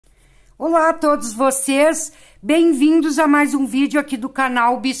Olá a todos vocês, bem-vindos a mais um vídeo aqui do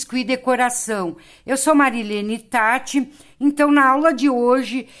canal Biscuit Decoração. Eu sou Marilene Tati, então na aula de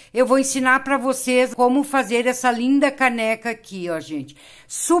hoje eu vou ensinar para vocês como fazer essa linda caneca aqui, ó gente.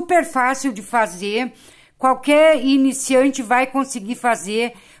 Super fácil de fazer, qualquer iniciante vai conseguir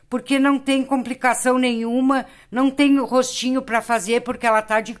fazer, porque não tem complicação nenhuma, não tem rostinho para fazer porque ela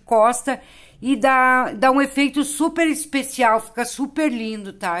tá de costa. E dá um efeito super especial, fica super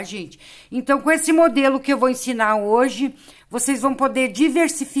lindo, tá, gente? Então, com esse modelo que eu vou ensinar hoje, vocês vão poder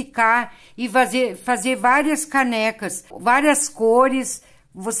diversificar e fazer várias canecas, várias cores.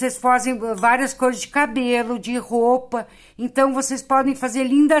 Vocês fazem várias cores de cabelo, de roupa. Então, vocês podem fazer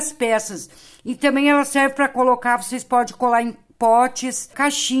lindas peças. E também ela serve para colocar, vocês podem colar em potes,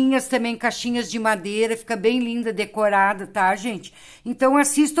 caixinhas também, caixinhas de madeira, fica bem linda, decorada, tá, gente? Então,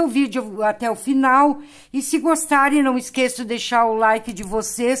 assista o vídeo até o final e se gostarem, não esqueçam de deixar o like de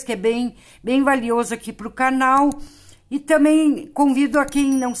vocês, que é bem valioso aqui pro canal. E também convido a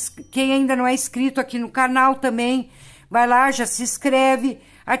quem ainda não é inscrito aqui no canal também, vai lá, já se inscreve,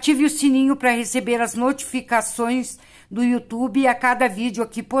 ative o sininho para receber as notificações do YouTube a cada vídeo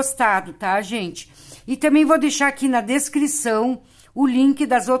aqui postado, tá, gente? E também vou deixar aqui na descrição o link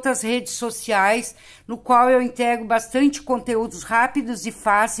das outras redes sociais, no qual eu integro bastante conteúdos rápidos e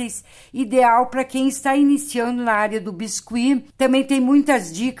fáceis, ideal para quem está iniciando na área do biscuit. Também tem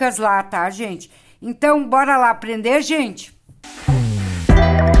muitas dicas lá, tá, gente? Então, bora lá aprender, gente?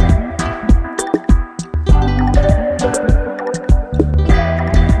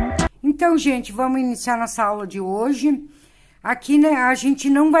 Então, gente, vamos iniciar nossa aula de hoje. Aqui, né, a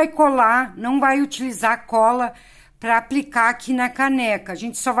gente não vai colar, não vai utilizar cola para aplicar aqui na caneca. A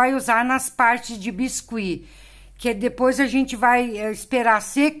gente só vai usar nas partes de biscuit, que depois a gente vai esperar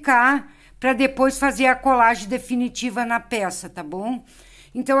secar para depois fazer a colagem definitiva na peça, tá bom?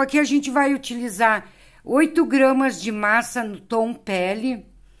 Então, aqui a gente vai utilizar 8 gramas de massa no tom pele.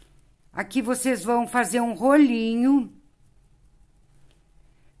 Aqui vocês vão fazer um rolinho.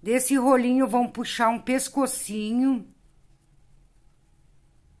 Desse rolinho vão puxar um pescocinho.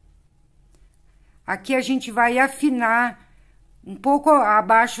 Aqui a gente vai afinar um pouco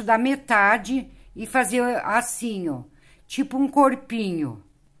abaixo da metade e fazer assim, ó, tipo um corpinho.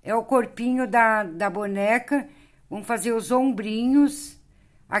 É o corpinho da boneca. Vamos fazer os ombrinhos.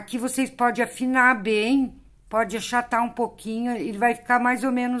 Aqui vocês podem afinar bem, pode achatar um pouquinho, ele vai ficar mais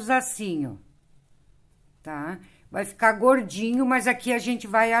ou menos assim, ó, tá? Vai ficar gordinho, mas aqui a gente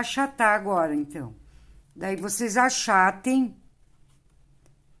vai achatar agora, então. Daí vocês achatem.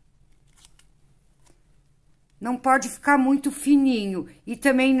 Não pode ficar muito fininho e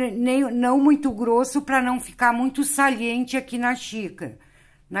também não muito grosso para não ficar muito saliente aqui na xícara,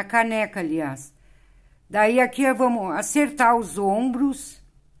 na caneca, aliás. Daí aqui vamos acertar os ombros,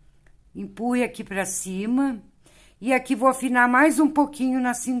 empurre aqui para cima e aqui vou afinar mais um pouquinho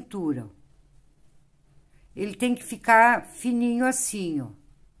na cintura. Ele tem que ficar fininho assim, ó.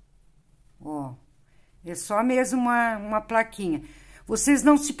 Ó, é só mesmo uma plaquinha. Vocês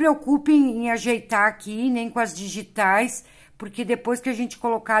não se preocupem em ajeitar aqui, nem com as digitais, porque depois que a gente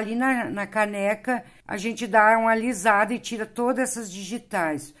colocar ali na caneca, a gente dá uma alisada e tira todas essas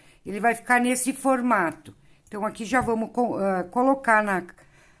digitais. Ele vai ficar nesse formato. Então, aqui já vamos colocar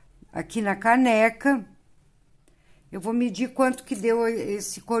aqui na caneca. Eu vou medir quanto que deu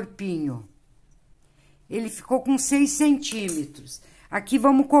esse corpinho. Ele ficou com 6 centímetros. Aqui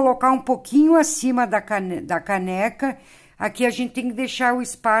vamos colocar um pouquinho acima da caneca. Aqui a gente tem que deixar o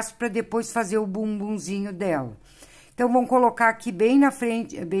espaço para depois fazer o bumbumzinho dela. Então, vamos colocar aqui bem na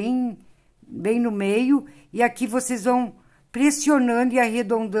frente, bem no meio. E aqui vocês vão pressionando e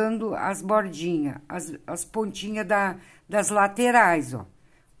arredondando as bordinhas, as pontinhas das laterais, ó.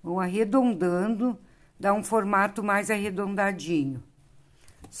 Vão arredondando, dá um formato mais arredondadinho.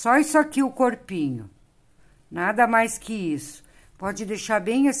 Só isso aqui o corpinho. Nada mais que isso. Pode deixar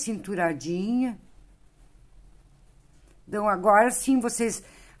bem acinturadinha. Então, agora sim, vocês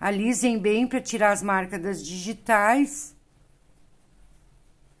alisem bem para tirar as marcas das digitais.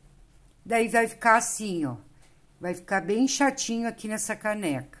 Daí, vai ficar assim, ó. Vai ficar bem chatinho aqui nessa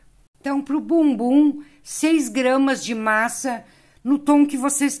caneca. Então, pro bumbum, 6 gramas de massa no tom que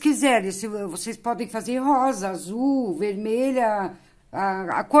vocês quiserem. Vocês podem fazer rosa, azul, vermelha,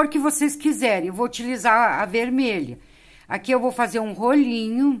 a cor que vocês quiserem. Eu vou utilizar a vermelha. Aqui eu vou fazer um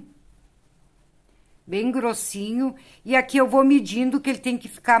rolinho bem grossinho, e aqui eu vou medindo que ele tem que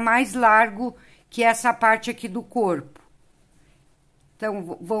ficar mais largo que essa parte aqui do corpo.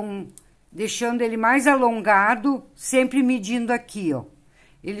 Então, vão deixando ele mais alongado, sempre medindo aqui, ó.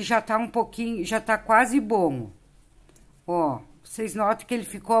 Ele já tá um pouquinho, já tá quase bom, ó. Vocês notam que ele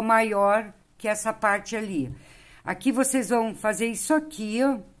ficou maior que essa parte ali. Aqui vocês vão fazer isso aqui,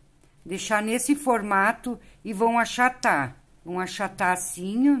 ó. Deixar nesse formato e vão achatar. Vão achatar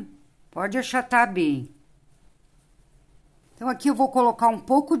assim, ó. Pode achatar bem. Então, aqui eu vou colocar um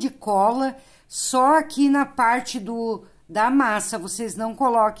pouco de cola só aqui na parte da massa. Vocês não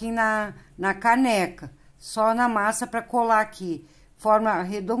coloquem na caneca. Só na massa para colar aqui. Forma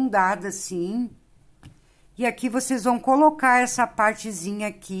arredondada assim. E aqui vocês vão colocar essa partezinha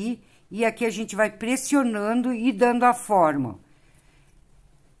aqui. E aqui a gente vai pressionando e dando a forma.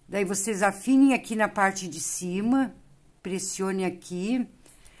 Daí, vocês afinem aqui na parte de cima. Pressione aqui.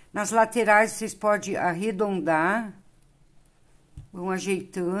 Nas laterais, vocês podem arredondar. Vão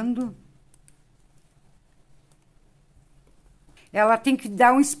ajeitando. Ela tem que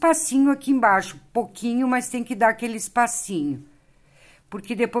dar um espacinho aqui embaixo. Pouquinho, mas tem que dar aquele espacinho.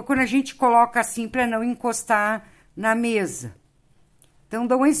 Porque depois, quando a gente coloca assim, para não encostar na mesa. Então,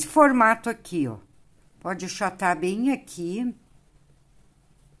 dão esse formato aqui, ó. Pode achatar bem aqui.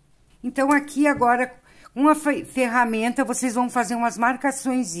 Então, aqui agora, com a ferramenta, vocês vão fazer umas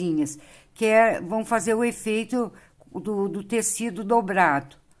marcaçõezinhas. Vão fazer o efeito do tecido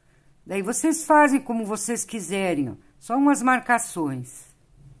dobrado. Daí, vocês fazem como vocês quiserem, ó. Só umas marcações.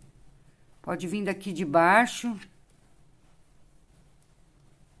 Pode vir daqui de baixo.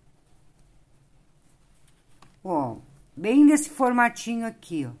 Ó, bem nesse formatinho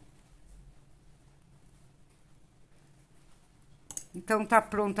aqui, ó. Então, tá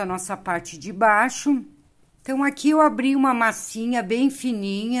pronta a nossa parte de baixo. Então, aqui eu abri uma massinha bem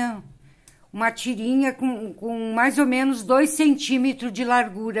fininha, uma tirinha com mais ou menos 2 centímetros de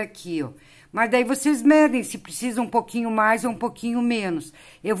largura aqui, ó. Mas daí vocês medem se precisa um pouquinho mais ou um pouquinho menos.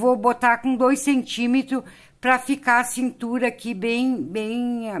 Eu vou botar com 2 centímetros para ficar a cintura aqui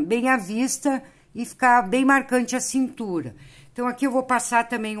bem à vista e ficar bem marcante a cintura. Então, aqui eu vou passar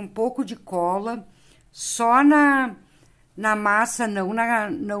também um pouco de cola, só na massa, não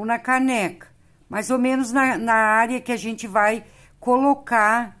na caneca. Mais ou menos na área que a gente vai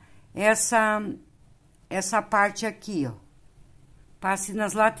colocar essa parte aqui, ó. Passe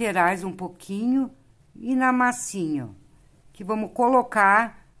nas laterais um pouquinho e na massinha, ó. Que vamos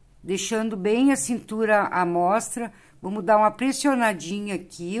colocar, deixando bem a cintura à mostra. Vamos dar uma pressionadinha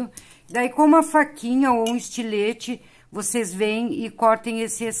aqui, ó. Daí, com uma faquinha ou um estilete, vocês vêm e cortem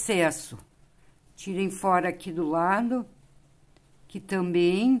esse excesso. Tirem fora aqui do lado, aqui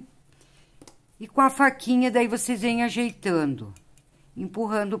também. E com a faquinha, daí vocês vêm ajeitando,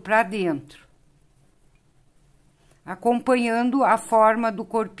 empurrando pra dentro. Acompanhando a forma do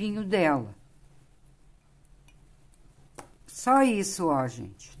corpinho dela. Só isso, ó,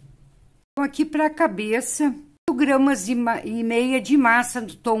 gente. Então, aqui pra cabeça, 8 gramas e meia de massa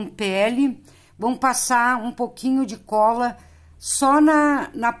do tom pele. Vamos passar um pouquinho de cola só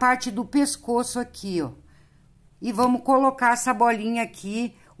na parte do pescoço aqui, ó. E vamos colocar essa bolinha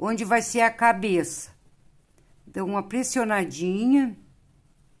aqui, onde vai ser a cabeça. Então, uma pressionadinha.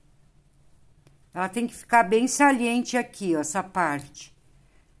 Ela tem que ficar bem saliente aqui, ó, essa parte.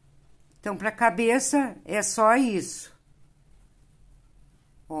 Então, para a cabeça, é só isso.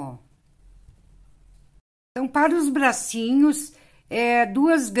 Ó. Então, para os bracinhos,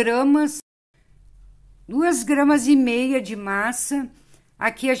 2 gramas e meia de massa.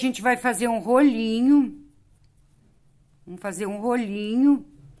 Aqui a gente vai fazer um rolinho. Vamos fazer um rolinho.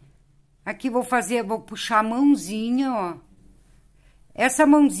 Aqui vou puxar a mãozinha, ó. Essa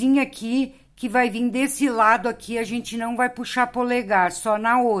mãozinha aqui, que vai vir desse lado aqui, a gente não vai puxar polegar, só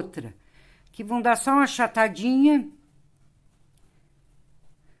na outra. Aqui vão dar só uma achatadinha.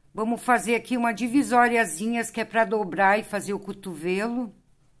 Vamos fazer aqui uma divisóriazinha, que é para dobrar e fazer o cotovelo.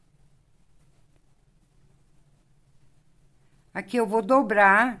 Aqui eu vou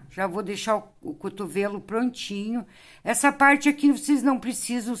dobrar, já vou deixar o cotovelo prontinho. Essa parte aqui vocês não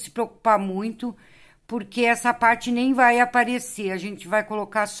precisam se preocupar muito, porque essa parte nem vai aparecer. A gente vai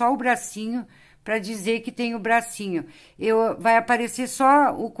colocar só o bracinho para dizer que tem o bracinho. Vai aparecer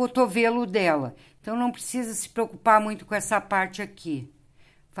só o cotovelo dela. Então, não precisa se preocupar muito com essa parte aqui.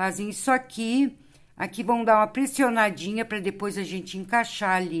 Fazem isso aqui. Aqui vão dar uma pressionadinha para depois a gente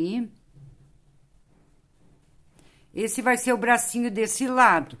encaixar ali. Esse vai ser o bracinho desse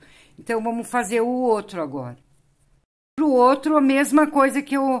lado. Então, vamos fazer o outro agora. Pro outro, a mesma coisa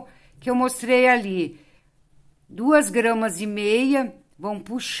que eu mostrei ali. 2 gramas e meia, vão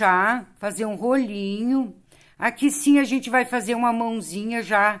puxar, fazer um rolinho. Aqui sim a gente vai fazer uma mãozinha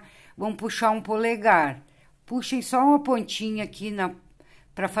já, vão puxar um polegar. Puxem só uma pontinha aqui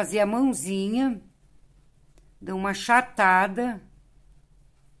para fazer a mãozinha. Dão uma achatada.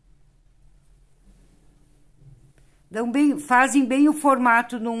 fazem bem o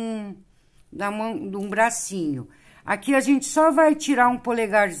formato de um bracinho. Aqui a gente só vai tirar um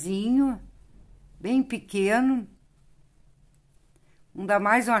polegarzinho, bem pequeno. Vamos dar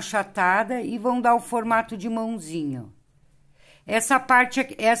mais uma achatada e vão dar o formato de mãozinha. Essa parte,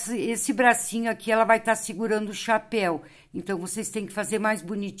 esse bracinho aqui, ela vai estar segurando o chapéu. Então, vocês têm que fazer mais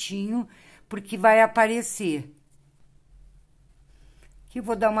bonitinho, porque vai aparecer. Aqui eu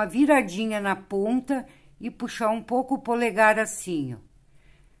vou dar uma viradinha na ponta e puxar um pouco o polegar assim, ó.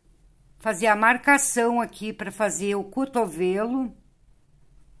 Fazer a marcação aqui para fazer o cotovelo.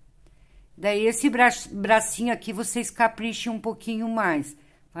 Daí, esse bracinho aqui, vocês caprichem um pouquinho mais.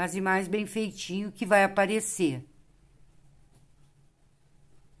 Fazem mais bem feitinho que vai aparecer.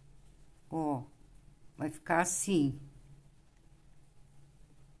 Ó, vai ficar assim.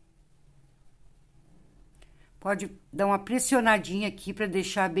 Pode dar uma pressionadinha aqui para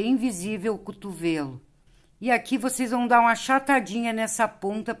deixar bem visível o cotovelo. E aqui vocês vão dar uma achatadinha nessa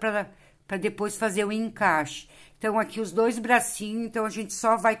ponta para depois fazer o encaixe. Então, aqui os dois bracinhos, então a gente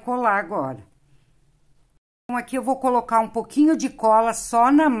só vai colar agora. Então, aqui eu vou colocar um pouquinho de cola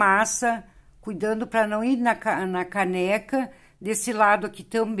só na massa, cuidando para não ir na caneca. Desse lado aqui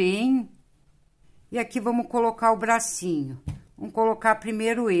também. E aqui vamos colocar o bracinho. Vamos colocar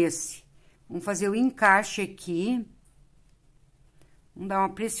primeiro esse. Vamos fazer o encaixe aqui. Vamos dar uma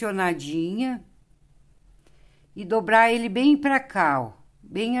pressionadinha. E dobrar ele bem pra cá, ó.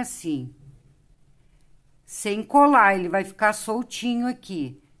 Bem assim. Sem colar, ele vai ficar soltinho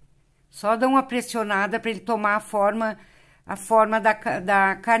aqui. Só dá uma pressionada para ele tomar a forma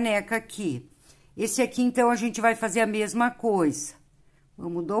da caneca aqui. Esse aqui, então, a gente vai fazer a mesma coisa.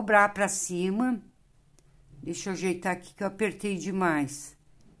 Vamos dobrar pra cima. Deixa eu ajeitar aqui que eu apertei demais.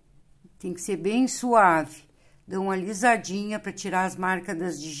 Tem que ser bem suave. Dá uma alisadinha para tirar as marcas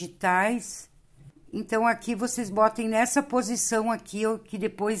das digitais. Então, aqui vocês botem nessa posição aqui, ó, que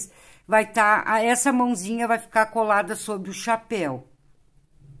depois vai estar... essa mãozinha vai ficar colada sobre o chapéu.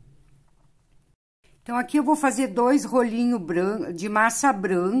 Então, aqui eu vou fazer 2 rolinhos de massa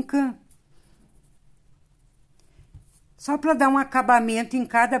branca. Só para dar um acabamento em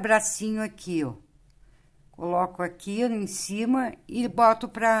cada bracinho aqui, ó. Coloco aqui em cima e boto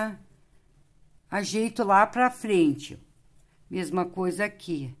para... ajeito lá pra frente. Mesma coisa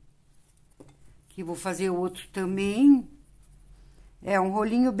aqui. Aqui vou fazer o outro também. É um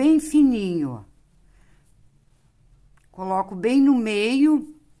rolinho bem fininho, ó. Coloco bem no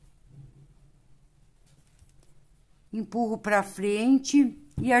meio. Empurro pra frente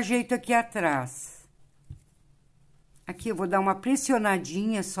e ajeito aqui atrás. Aqui eu vou dar uma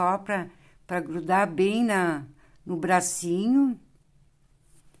pressionadinha só pra grudar bem no bracinho.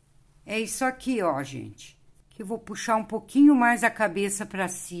 É isso aqui, ó, gente. Que eu vou puxar um pouquinho mais a cabeça pra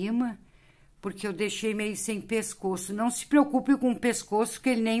cima, porque eu deixei meio sem pescoço. Não se preocupe com o pescoço, que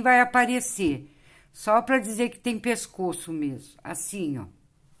ele nem vai aparecer. Só pra dizer que tem pescoço mesmo, assim, ó.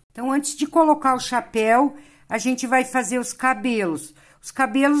 Então, antes de colocar o chapéu, a gente vai fazer os cabelos. Os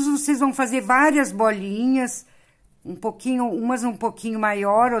cabelos, vocês vão fazer várias bolinhas, umas um pouquinho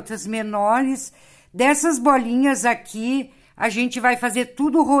maior, outras menores. Dessas bolinhas aqui... a gente vai fazer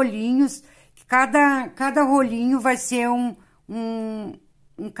tudo rolinhos, cada rolinho vai ser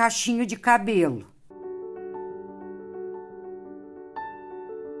um cachinho de cabelo.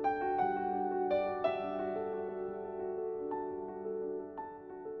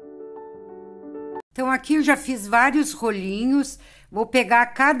 Então, aqui eu já fiz vários rolinhos, vou pegar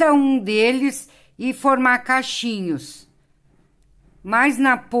cada um deles e formar cachinhos. Mais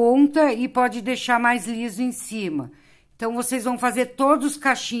na ponta e pode deixar mais liso em cima. Então, vocês vão fazer todos os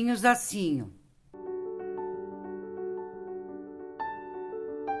cachinhos assim, ó.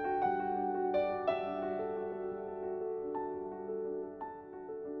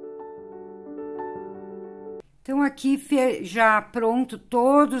 Então, aqui já pronto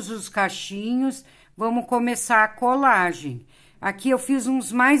todos os cachinhos, vamos começar a colagem. Aqui eu fiz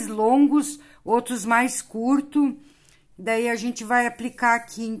uns mais longos, outros mais curtos, daí a gente vai aplicar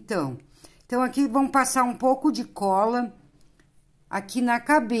aqui, então. Então, aqui vamos passar um pouco de cola aqui na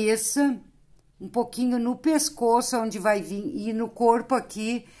cabeça, um pouquinho no pescoço, onde vai vir, e no corpo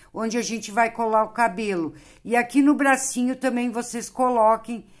aqui, onde a gente vai colar o cabelo. E aqui no bracinho também vocês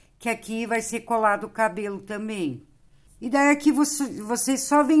coloquem, que aqui vai ser colado o cabelo também. E daí aqui vocês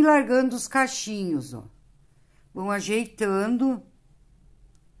só vêm largando os cachinhos, ó. Vão ajeitando.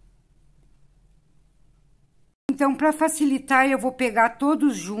 Então, para facilitar, eu vou pegar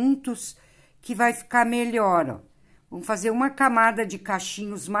todos juntos, que vai ficar melhor, ó. Vamos fazer uma camada de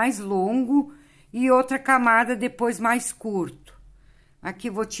cachinhos mais longo e outra camada depois mais curto. Aqui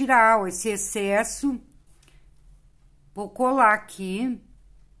vou tirar, ó, esse excesso Vou colar aqui.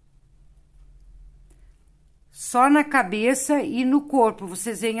 Só na cabeça e no corpo,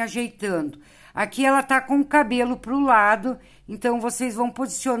 vocês vêm ajeitando. Aqui ela tá com o cabelo pro lado, então vocês vão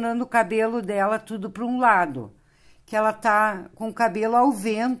posicionando o cabelo dela tudo para um lado. Que ela tá com o cabelo ao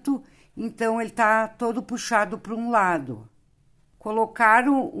vento, então ele tá todo puxado para um lado.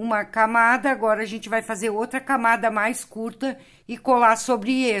 Colocaram uma camada, agora a gente vai fazer outra camada mais curta e colar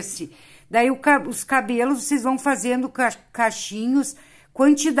sobre esse. Daí os cabelos vocês vão fazendo cachinhos,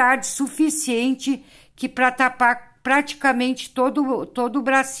 quantidade suficiente que para tapar praticamente todo o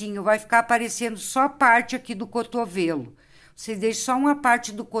bracinho. Vai ficar aparecendo só parte aqui do cotovelo. Vocês deixam só uma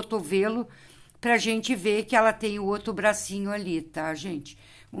parte do cotovelo pra gente ver que ela tem o outro bracinho ali, tá, gente?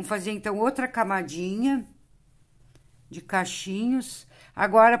 Vamos fazer, então, outra camadinha de cachinhos.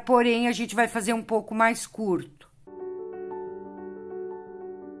 Agora, porém, a gente vai fazer um pouco mais curto.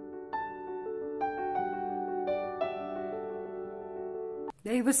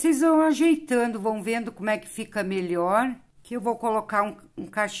 Daí, vocês vão ajeitando, vão vendo como é que fica melhor. Aqui eu vou colocar um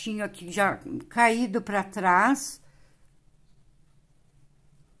cachinho aqui já caído para trás.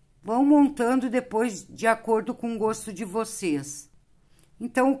 Vão montando depois de acordo com o gosto de vocês.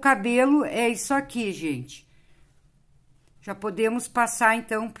 Então, o cabelo é isso aqui, gente. Já podemos passar,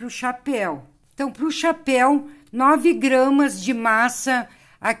 então, para o chapéu. Então, para o chapéu, 9 gramas de massa.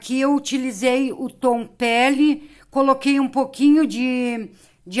 Aqui eu utilizei o tom pele, coloquei um pouquinho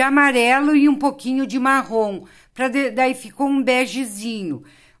de amarelo e um pouquinho de marrom. Daí ficou um begezinho.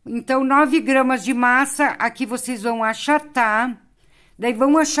 Então, 9 gramas de massa, aqui vocês vão achatar. Daí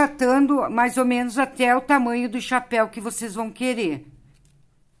vão achatando mais ou menos até o tamanho do chapéu que vocês vão querer.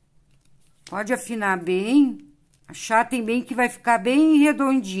 Pode afinar bem, achatem bem que vai ficar bem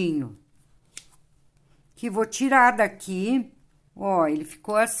redondinho. Aqui vou tirar daqui, ó, ele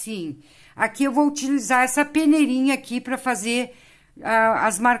ficou assim. Aqui eu vou utilizar essa peneirinha aqui para fazer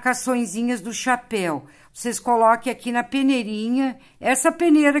as marcaçõezinhas do chapéu. Vocês coloquem aqui na peneirinha, essa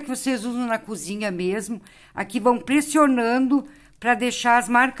peneira que vocês usam na cozinha mesmo. Aqui vão pressionando para deixar as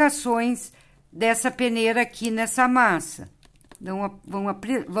marcações dessa peneira aqui nessa massa. Então,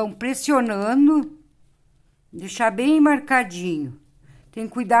 vão pressionando, deixar bem marcadinho. Tem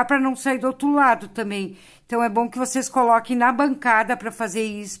que cuidar para não sair do outro lado também. Então, é bom que vocês coloquem na bancada para fazer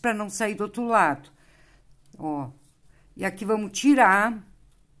isso, para não sair do outro lado. Ó, e aqui vamos tirar.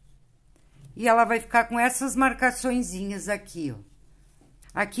 E ela vai ficar com essas marcaçõezinhas aqui, ó.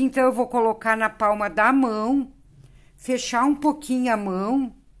 Aqui, então, eu vou colocar na palma da mão, fechar um pouquinho a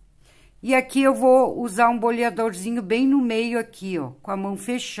mão. E aqui eu vou usar um boleadorzinho bem no meio aqui, ó, com a mão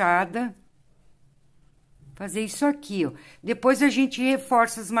fechada. Fazer isso aqui, ó. Depois a gente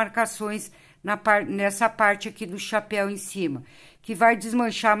reforça as marcações nessa parte aqui do chapéu em cima, que vai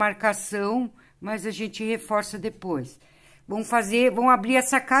desmanchar a marcação, mas a gente reforça depois. Vamos abrir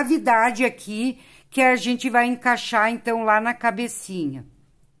essa cavidade aqui, que a gente vai encaixar, então, lá na cabecinha.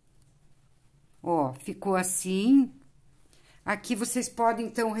 Ó, ficou assim. Aqui vocês podem,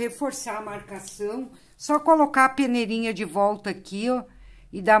 então, reforçar a marcação, só colocar a peneirinha de volta aqui, ó,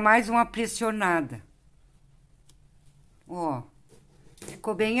 e dar mais uma pressionada. Ó,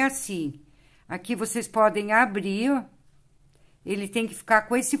 ficou bem assim. Aqui vocês podem abrir, ó, ele tem que ficar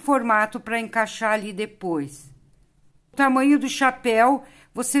com esse formato para encaixar ali depois. O tamanho do chapéu,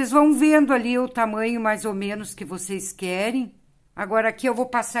 vocês vão vendo ali o tamanho mais ou menos que vocês querem. Agora, aqui eu vou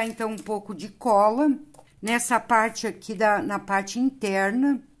passar, então, um pouco de cola nessa parte aqui, na parte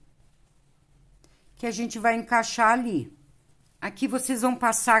interna, que a gente vai encaixar ali. Aqui vocês vão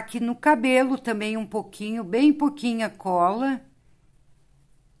passar aqui no cabelo também um pouquinho, bem pouquinha cola.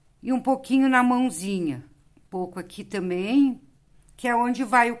 E um pouquinho na mãozinha. Um pouco aqui também, que é onde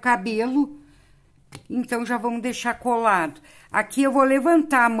vai o cabelo. Então, já vamos deixar colado. Aqui eu vou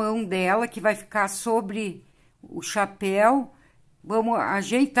levantar a mão dela, que vai ficar sobre o chapéu. Vamos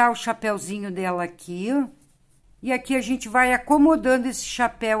ajeitar o chapéuzinho dela aqui, ó. E aqui a gente vai acomodando esse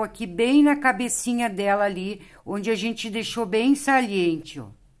chapéu aqui bem na cabecinha dela ali, onde a gente deixou bem saliente, ó.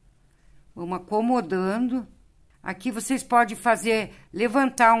 Vamos acomodando. Aqui vocês podem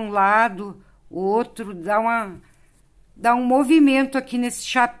levantar um lado, outro, dar um movimento aqui nesse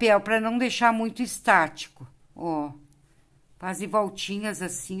chapéu, para não deixar muito estático, ó. Fazem voltinhas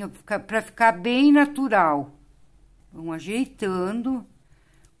assim, ó, para ficar bem natural. Vamos ajeitando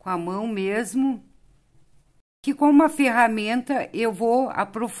com a mão mesmo. Que com uma ferramenta eu vou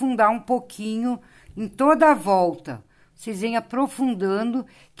aprofundar um pouquinho em toda a volta. Vocês vêm aprofundando,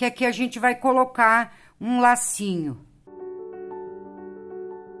 que aqui a gente vai colocar um lacinho.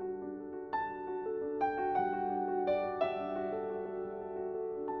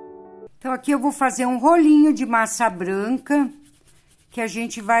 Então, aqui eu vou fazer um rolinho de massa branca, que a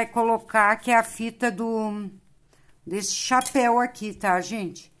gente vai colocar, que é a fita desse chapéu aqui, tá,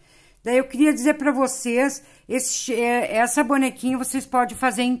 gente? Daí, eu queria dizer pra vocês, essa bonequinha vocês podem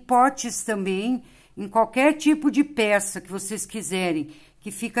fazer em potes também, em qualquer tipo de peça que vocês quiserem,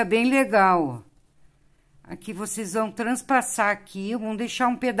 que fica bem legal, ó. Aqui vocês vão transpassar aqui, vão deixar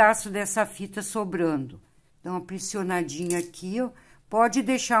um pedaço dessa fita sobrando. Dá uma pressionadinha aqui, ó. Pode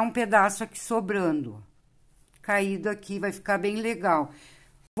deixar um pedaço aqui sobrando, caído aqui, vai ficar bem legal.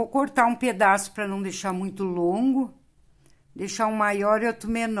 Vou cortar um pedaço para não deixar muito longo, deixar um maior e outro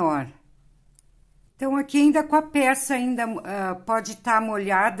menor. Então, aqui ainda com a peça, ainda pode estar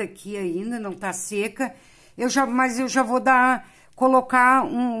molhada aqui ainda, não tá seca. Mas eu já vou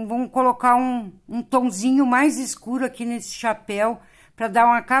colocar um tonzinho mais escuro aqui nesse chapéu, para dar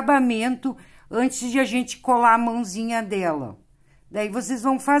um acabamento antes de a gente colar a mãozinha dela. Daí, vocês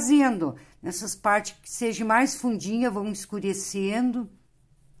vão fazendo, nessas partes que seja mais fundinha, vão escurecendo,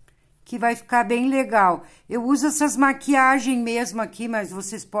 que vai ficar bem legal. Eu uso essas maquiagens mesmo aqui, mas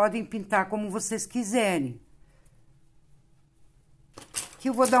vocês podem pintar como vocês quiserem. Aqui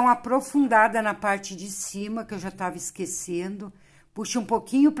eu vou dar uma aprofundada na parte de cima, que eu já estava esquecendo. Puxa um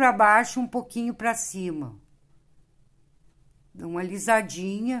pouquinho para baixo, um pouquinho para cima. Dá uma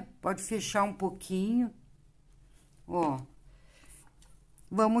alisadinha, pode fechar um pouquinho. Ó.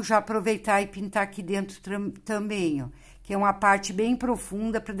 Vamos já aproveitar e pintar aqui dentro também, ó. Que é uma parte bem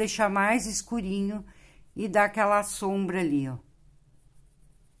profunda para deixar mais escurinho e dar aquela sombra ali, ó.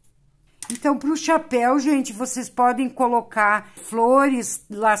 Então, pro chapéu, gente, vocês podem colocar flores,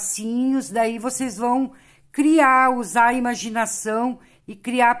 lacinhos, daí vocês vão criar, usar a imaginação e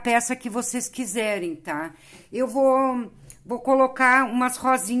criar a peça que vocês quiserem, tá? Eu vou colocar umas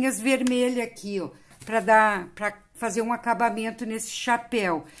rosinhas vermelhas aqui, ó, para fazer um acabamento nesse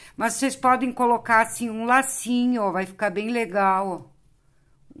chapéu. Mas vocês podem colocar, assim, um lacinho, ó, vai ficar bem legal,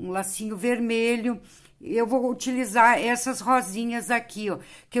 ó. Um lacinho vermelho. Eu vou utilizar essas rosinhas aqui, ó,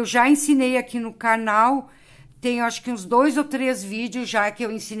 que eu já ensinei aqui no canal. Tem, acho que uns 2 ou 3 vídeos já que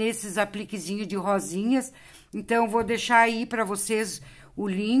eu ensinei esses apliquezinhos de rosinhas. Então, eu vou deixar aí para vocês o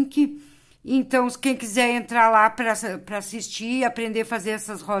link. Então, quem quiser entrar lá para assistir e aprender a fazer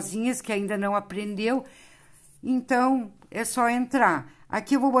essas rosinhas, que ainda não aprendeu, então, é só entrar.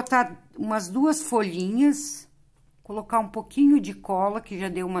 Aqui eu vou botar umas 2 folhinhas, colocar um pouquinho de cola, que já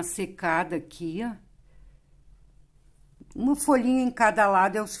deu uma secada aqui, ó. Uma folhinha em cada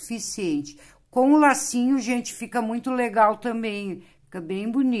lado é o suficiente. Com o lacinho, gente, fica muito legal também, fica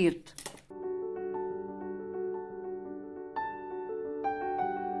bem bonito.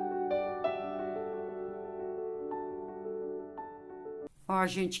 Ó,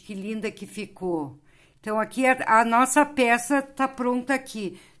 gente, que linda que ficou. Então, aqui a nossa peça tá pronta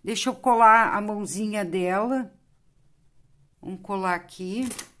aqui. Deixa eu colar a mãozinha dela. Vamos colar aqui,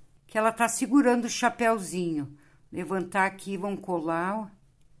 que ela tá segurando o chapéuzinho. Levantar aqui, vamos colar, ó.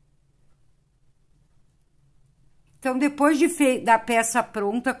 Então, depois da peça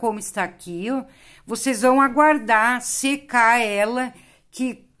pronta, como está aqui, ó, vocês vão aguardar secar ela,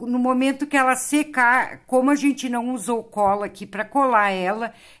 que no momento que ela secar, como a gente não usou cola aqui para colar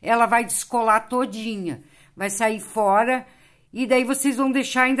ela vai descolar todinha, vai sair fora, e daí vocês vão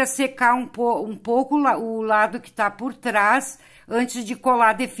deixar ainda secar um pouco o lado que tá por trás, antes de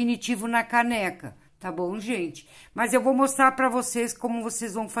colar definitivo na caneca, tá bom, gente? Mas eu vou mostrar para vocês como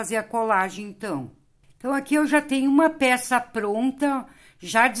vocês vão fazer a colagem, então. Então, aqui eu já tenho uma peça pronta,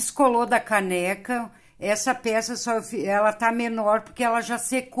 já descolou da caneca. Essa peça, ela tá menor porque ela já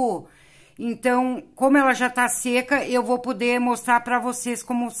secou. Então, como ela já tá seca, eu vou poder mostrar para vocês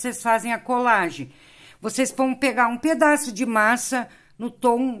como vocês fazem a colagem. Vocês vão pegar um pedaço de massa no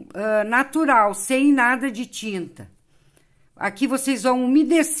tom natural, sem nada de tinta. Aqui vocês vão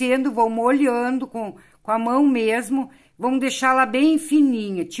umedecendo, vão molhando com a mão mesmo, vão deixá-la bem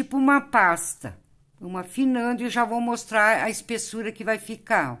fininha, tipo uma pasta. Vamos afinando e eu já vou mostrar a espessura que vai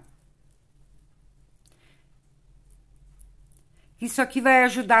ficar. Isso aqui vai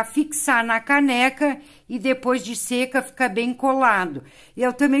ajudar a fixar na caneca e depois de seca fica bem colado. E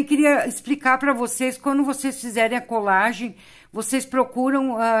eu também queria explicar para vocês, quando vocês fizerem a colagem, vocês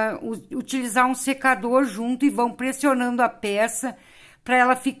procuram utilizar um secador junto e vão pressionando a peça para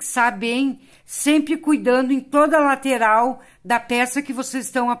ela fixar bem, sempre cuidando em toda a lateral da peça que vocês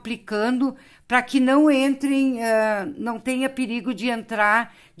estão aplicando, para que não entrem, não tenha perigo de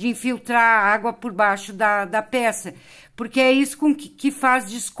infiltrar água por baixo da peça, porque é isso que faz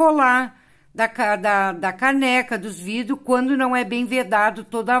descolar da caneca, dos vidros, quando não é bem vedado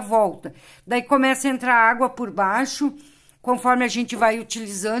toda a volta. Daí começa a entrar água por baixo, conforme a gente vai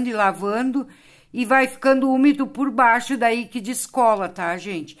utilizando e lavando, e vai ficando úmido por baixo, daí que descola, tá,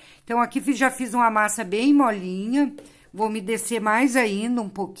 gente? Então, aqui já fiz uma massa bem molinha, vou umedecer mais ainda um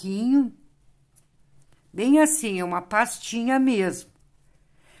pouquinho. Bem assim, é uma pastinha mesmo.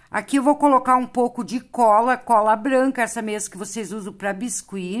 Aqui eu vou colocar um pouco de cola branca, essa mesmo que vocês usam para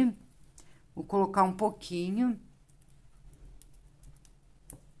biscuit. Vou colocar um pouquinho.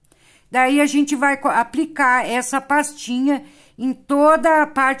 Daí, a gente vai aplicar essa pastinha em toda a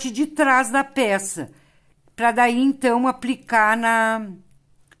parte de trás da peça. Para daí, então, aplicar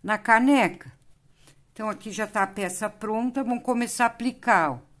na caneca. Então, aqui já tá a peça pronta, vamos começar a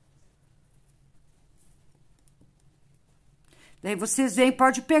aplicar, ó. Daí, vocês vêm,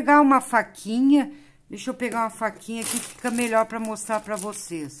 pode pegar uma faquinha. Deixa eu pegar uma faquinha que fica melhor para mostrar para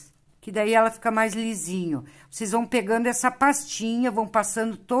vocês. Que daí ela fica mais lisinho. Vocês vão pegando essa pastinha, vão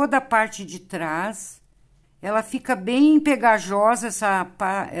passando toda a parte de trás. Ela fica bem pegajosa,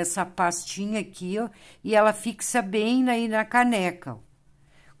 essa pastinha aqui, ó. E ela fixa bem aí na caneca, ó.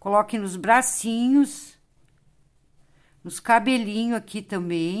 Coloque nos bracinhos, nos cabelinhos aqui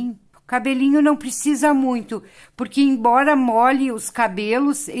também. O cabelinho não precisa muito, porque embora molhe os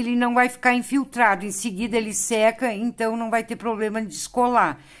cabelos, ele não vai ficar infiltrado. Em seguida ele seca, então não vai ter problema de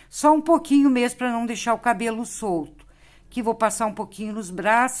descolar. Só um pouquinho mesmo para não deixar o cabelo solto. Aqui vou passar um pouquinho nos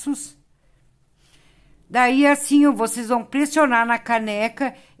braços. Daí assim, vocês vão pressionar na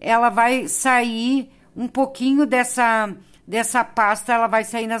caneca, ela vai sair um pouquinho dessa pasta, ela vai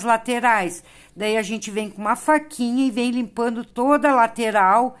sair nas laterais. Daí, a gente vem com uma faquinha e vem limpando toda a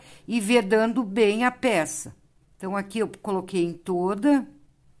lateral e vedando bem a peça. Então, aqui eu coloquei em toda.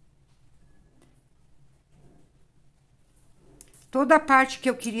 Toda a parte que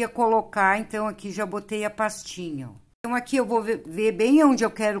eu queria colocar, então, aqui já botei a pastinha, ó. Então, aqui eu vou ver bem onde eu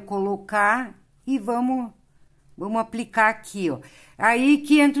quero colocar e vamos aplicar aqui, ó. Aí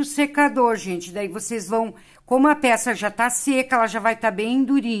que entra o secador, gente. Daí, vocês vão... Como a peça já tá seca, ela já vai estar bem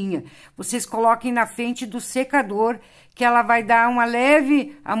durinha. Vocês coloquem na frente do secador, que ela vai dar uma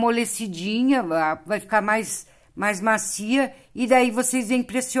leve amolecidinha, vai ficar mais macia. E daí, vocês vêm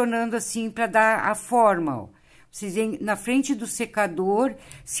pressionando assim para dar a forma, ó. Vocês vêm na frente do secador.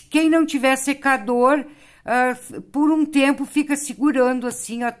 Se quem não tiver secador, por um tempo fica segurando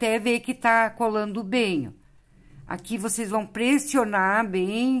assim, até ver que tá colando bem, ó. Aqui vocês vão pressionar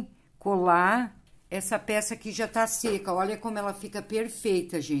bem, colar. Essa peça aqui já tá seca, olha como ela fica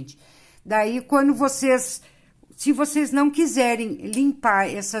perfeita, gente. Daí, quando se vocês não quiserem limpar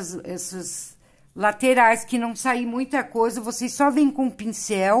essas laterais, que não sair muita coisa, vocês só vêm com o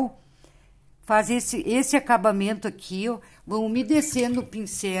pincel, faz esse acabamento aqui, ó. Vão umedecendo o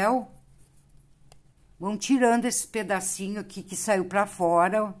pincel, vão tirando esse pedacinho aqui que saiu pra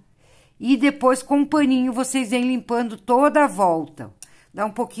fora, ó. E depois, com um paninho, vocês vêm limpando toda a volta. Dá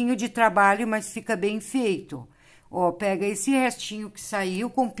um pouquinho de trabalho, mas fica bem feito. Ó, pega esse restinho que saiu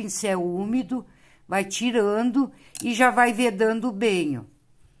com o pincel úmido, vai tirando e já vai vedando bem, ó.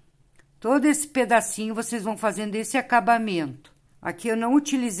 Todo esse pedacinho vocês vão fazendo esse acabamento. Aqui eu não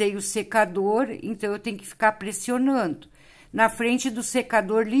utilizei o secador, então eu tenho que ficar pressionando. Na frente do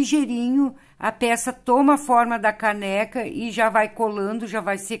secador, ligeirinho, a peça toma a forma da caneca e já vai colando, já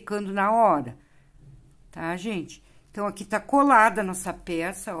vai secando na hora. Tá, gente? Então, aqui tá colada a nossa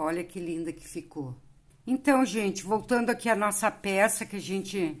peça, olha que linda que ficou. Então, gente, voltando aqui à nossa peça que a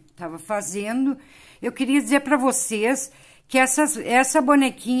gente tava fazendo, eu queria dizer para vocês que essa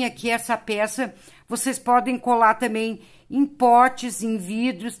bonequinha aqui, essa peça, vocês podem colar também em potes, em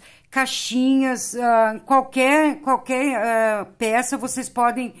vidros, caixinhas, qualquer peça, vocês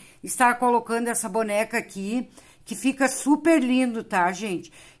podem estar colocando essa boneca aqui, que fica super lindo, tá,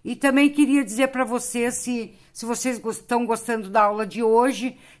 gente? E também queria dizer para vocês, se vocês estão gostando da aula de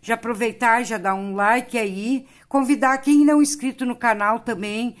hoje, já aproveitar e já dar um like aí, convidar quem não é inscrito no canal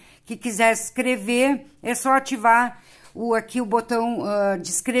também, que quiser se inscrever, é só ativar aqui o botão de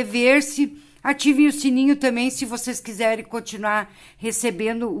inscrever-se. Ative o sininho também, se vocês quiserem continuar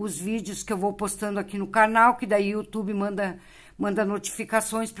recebendo os vídeos que eu vou postando aqui no canal, que daí o YouTube manda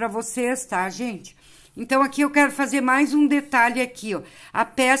notificações para vocês, tá, gente? Então, aqui eu quero fazer mais um detalhe aqui, ó. A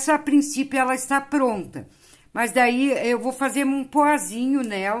peça, a princípio, ela está pronta. Mas daí, eu vou fazer um poazinho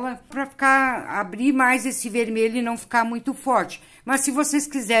nela, pra abrir mais esse vermelho e não ficar muito forte. Mas se vocês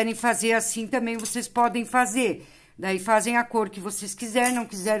quiserem fazer assim, também vocês podem fazer. Daí, fazem a cor que vocês quiserem, não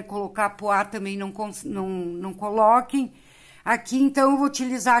quiserem colocar poá, também não coloquem. Aqui, então, eu vou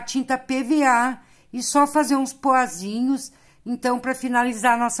utilizar a tinta PVA e só fazer uns poazinhos, então, para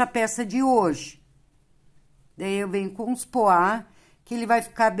finalizar a nossa peça de hoje. Daí, eu venho com os poá, que ele vai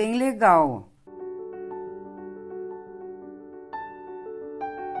ficar bem legal, ó.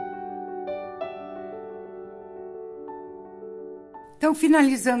 Então,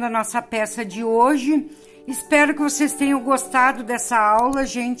 finalizando a nossa peça de hoje, espero que vocês tenham gostado dessa aula,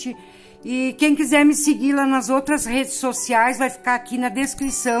 gente. E quem quiser me seguir lá nas outras redes sociais, vai ficar aqui na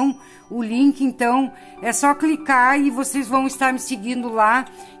descrição o link. Então, é só clicar e vocês vão estar me seguindo lá,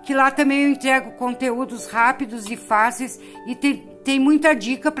 que lá também eu entrego conteúdos rápidos e fáceis. E tem muita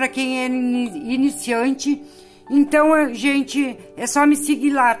dica para quem é iniciante. Então, gente, é só me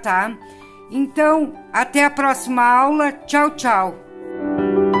seguir lá, tá? Então, até a próxima aula. Tchau, tchau!